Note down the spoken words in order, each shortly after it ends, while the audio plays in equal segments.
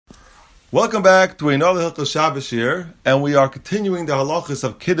Welcome back to another Hilchos Shabbos here, and we are continuing the halachas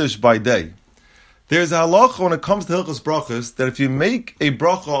of Kiddush by day. There's a halacha when it comes to Hilchos brachas that if you make a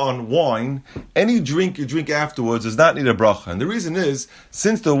bracha on wine, any drink you drink afterwards does not need a bracha. And the reason is,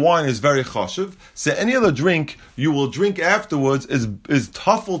 since the wine is very chashuv, so any other drink you will drink afterwards is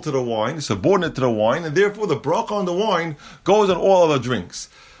tafel to the wine, subordinate to the wine, and therefore the bracha on the wine goes on all other drinks.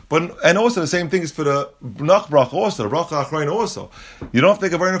 And also the same thing is for the nach bracha also, the bracha achrein also. You don't have to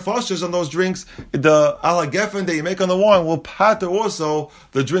take a very nefashos on those drinks. The ala gefen that you make on the wine will pater also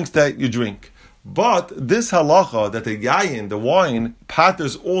the drinks that you drink. But this halacha that the yayin, the wine,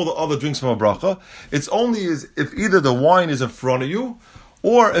 paters all the other drinks from a bracha, it's only if either the wine is in front of you,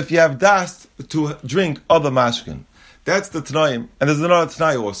 or if you have das to drink other mashkin. That's the Tanaim. And there's another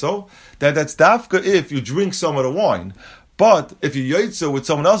Tanai also, that's dafka if you drink some of the wine. But if you yaitza with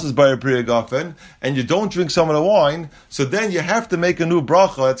someone else's Bayer Priya Gafen and you don't drink some of the wine, so then you have to make a new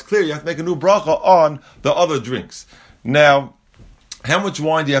bracha. It's clear you have to make a new bracha on the other drinks. Now, how much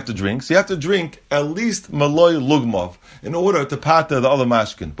wine do you have to drink? So you have to drink at least maloi lugmov in order to pater the other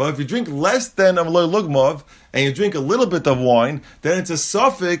mashkin. But if you drink less than a maloi lugmov and you drink a little bit of wine, then it's a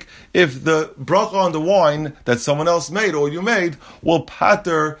suffix if the bracha on the wine that someone else made or you made will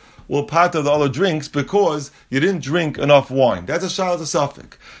pater the other drinks because you didn't drink enough wine. That's a shalat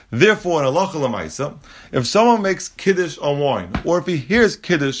suffix. Therefore, in halacha l'maisa, if someone makes kiddush on wine, or if he hears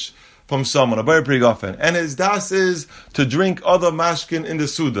kiddush from someone, a Bayer Priya Gafen, and his das is to drink other mashkin in the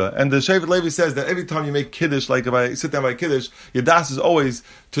Suda, and the Shevet Levi says that every time you make kiddush, like if I sit down by kiddush, your das is always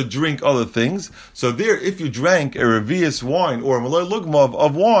to drink other things. So there, if you drank a revius wine or a maloi lugma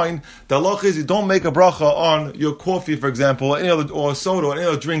of wine, the halach is you don't make a bracha on your coffee, for example, or soda, or any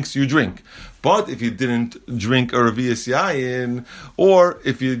other drinks you drink. But if you didn't drink a revius yayin, or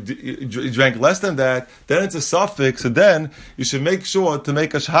if you drank less than that, then it's a suffix. So then you should make sure to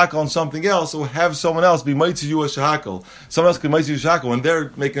make a shahakal on something else, or have someone else be mitzvah you a shahakal. Someone else can mitzvah you a shahakal. When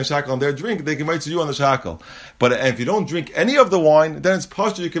they're making a shahakal on their drink, they can mitzvah you on the shahakal. But if you don't drink any of the wine, then it's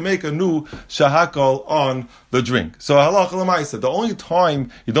possible you can make a new shahakal on the drink. So halacha l'maisa, the only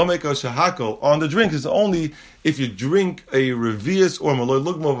time you don't make a shahakal on the drink is only if you drink a revius or maloi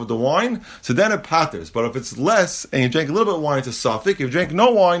lugma of the wine, so then it patters. But if it's less and you drink a little bit of wine, it's a suffix. If you drink no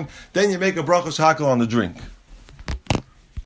wine, then you make a bracha shahakal on the drink.